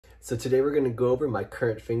So today we're gonna go over my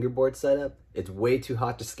current fingerboard setup. It's way too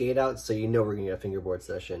hot to skate out, so you know we're gonna get a fingerboard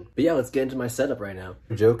session. But yeah, let's get into my setup right now.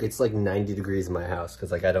 Joke, it's like 90 degrees in my house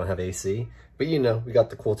because like I don't have AC. But you know, we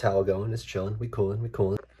got the cool towel going, it's chilling, we coolin'.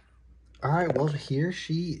 All right, well, here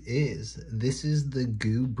she is. This is the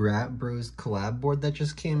Gooltd Bratbros collab board that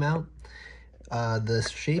just came out. The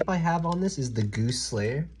shape I have on this is the Goose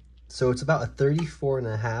Slayer. So it's about a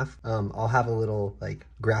 34.5. I'll have a little like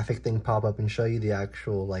graphic thing pop up and show you the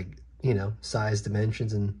actual like, you know, size,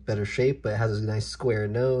 dimensions, and better shape, but it has a nice square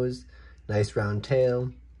nose, nice round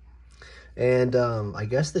tail. And I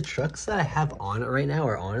guess the trucks that I have on it right now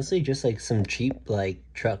are honestly just like some cheap like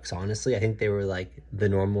trucks, honestly. I think they were like the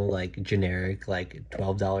normal like generic like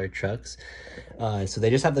 $12 trucks. So they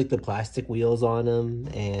just have like the plastic wheels on them,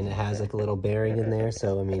 and it has like a little bearing in there.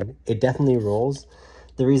 So I mean, it definitely rolls.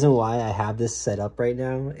 The reason why I have this set up right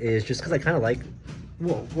now is just because I kind of like...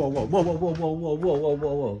 Whoa, whoa, whoa, whoa, whoa, whoa, whoa, whoa, whoa, whoa,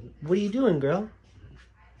 whoa, whoa. What are you doing, girl?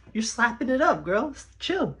 You're slapping it up, girl.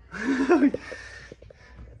 Chill.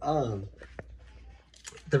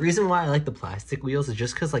 The reason why I like the plastic wheels is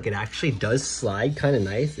just because like it actually does slide kind of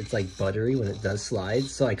nice. It's like buttery when it does slide.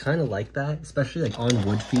 So I kind of like that, especially like on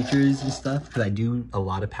wood features and stuff, because I do a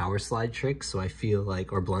lot of power slide tricks. So I feel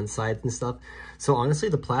like, or blunt slides and stuff. So honestly,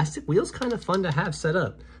 the plastic wheel's kind of fun to have set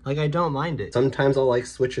up. Like I don't mind it. Sometimes I'll like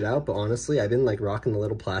switch it out, but honestly, I've been like rocking the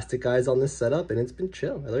little plastic guys on this setup and it's been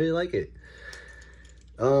chill. I really like it.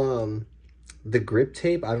 The grip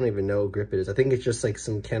tape, I don't even know what grip it is. I think it's just like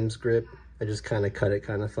some Chems grip. I just kind of cut it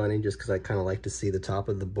kind of funny just because I kind of like to see the top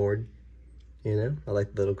of the board, you know? I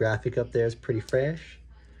like the little graphic up there. It's pretty fresh.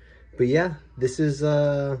 But yeah, this is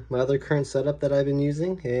my other current setup that I've been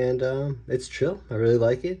using, and it's chill. I really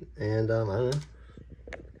like it, and I don't know.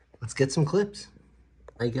 Let's get some clips.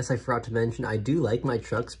 I guess I forgot to mention, I do like my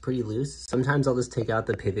trucks pretty loose. Sometimes I'll just take out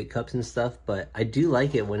the pivot cups and stuff, but I do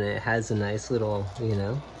like it when it has a nice little, you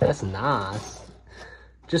know, that's nice.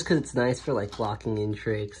 Just because it's nice for like blocking in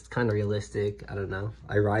tricks. It's kind of realistic. I don't know.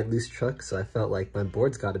 I ride loose trucks, so I felt like my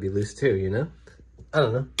board's got to be loose too, you know? I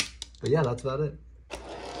don't know. But yeah, that's about it.